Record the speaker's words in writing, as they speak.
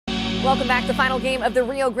Welcome back. The final game of the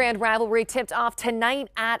Rio Grande rivalry tipped off tonight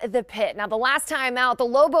at the Pit. Now, the last time out, the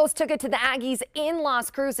Lobos took it to the Aggies in Las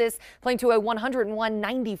Cruces, playing to a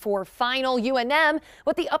 101-94 final. UNM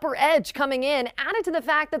with the upper edge coming in, added to the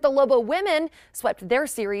fact that the Lobo women swept their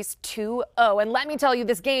series 2-0. And let me tell you,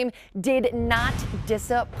 this game did not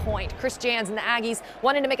disappoint. Chris Jans and the Aggies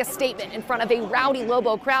wanted to make a statement in front of a rowdy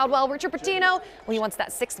Lobo crowd. Well, Richard Pitino, well, he wants that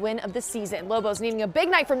 6th win of the season. Lobos needing a big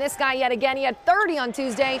night from this guy yet again. He had 30 on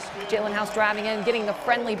Tuesday. Jalen House driving in, getting the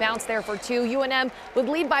friendly bounce there for 2. UNM would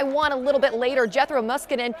lead by 1 a little bit later. Jethro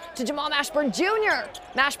Muskinen to Jamal Mashburn Jr.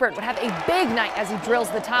 Mashburn would have a big night as he drills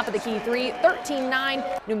the top of the key 3.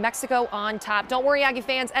 13-9, New Mexico on top. Don't worry, Aggie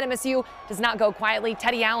fans, NMSU does not go quietly.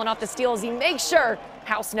 Teddy Allen off the steal as he makes sure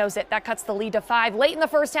House knows it. That cuts the lead to 5. Late in the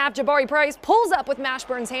first half, Jabari Price pulls up with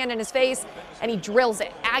Mashburn's hand in his face, and he drills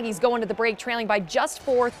it. Aggies go into the break trailing by just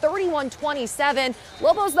 4, 31-27.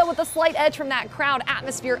 Lobos, though, with a slight edge from that crowd.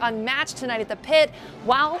 Atmosphere unmatched tonight at the Pit,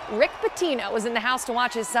 while Rick Pitino was in the house to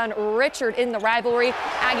watch his son Richard in the rivalry.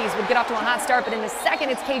 Aggies would get off to a hot start, but in the second,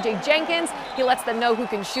 it's KJ Jenkins. He lets them know who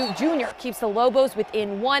can shoot. Junior keeps the Lobos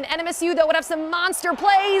within 1. NMSU, though, would have some monster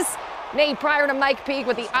plays. Nate Pryor to Mike Peake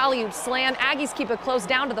with the alley-oop slam. Aggies keep it close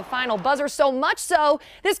down to the final buzzer, so much so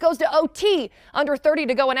this goes to OT. Under 30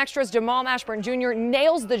 to go in extras. Jamal Mashburn Jr.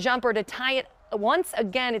 nails the jumper to tie it once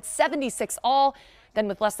again. It's 76 all. Then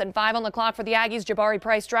with less than 5 on the clock for the Aggies, Jabari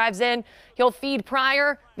Price drives in. He'll feed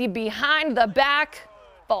Pryor. The behind the back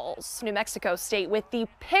falls. New Mexico State with the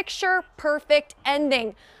picture-perfect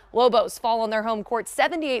ending. Lobos fall on their home court.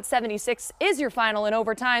 78-76 is your final in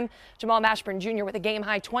overtime. Jamal Mashburn Jr. with a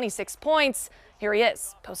game-high 26 points. Here he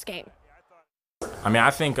is post-game. I mean,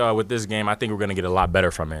 I think with this game, I think we're going to get a lot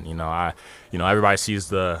better from it. Everybody sees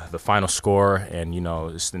the final score and,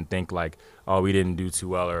 just didn't think like, oh, we didn't do too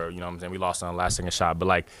well or, what I'm saying, we lost on the last second shot.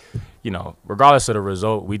 But regardless of the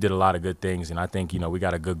result, we did a lot of good things. And I think, we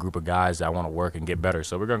got a good group of guys that want to work and get better.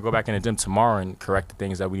 So we're going to go back in the gym tomorrow and correct the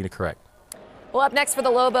things that we need to correct. Well, up next for the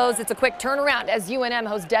Lobos, it's a quick turnaround as UNM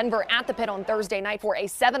hosts Denver at the Pit on Thursday night for a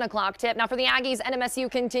 7 o'clock tip. Now for the Aggies, NMSU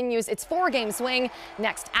continues its 4-game swing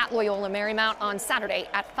next at Loyola Marymount on Saturday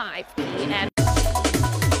at 5 p.m.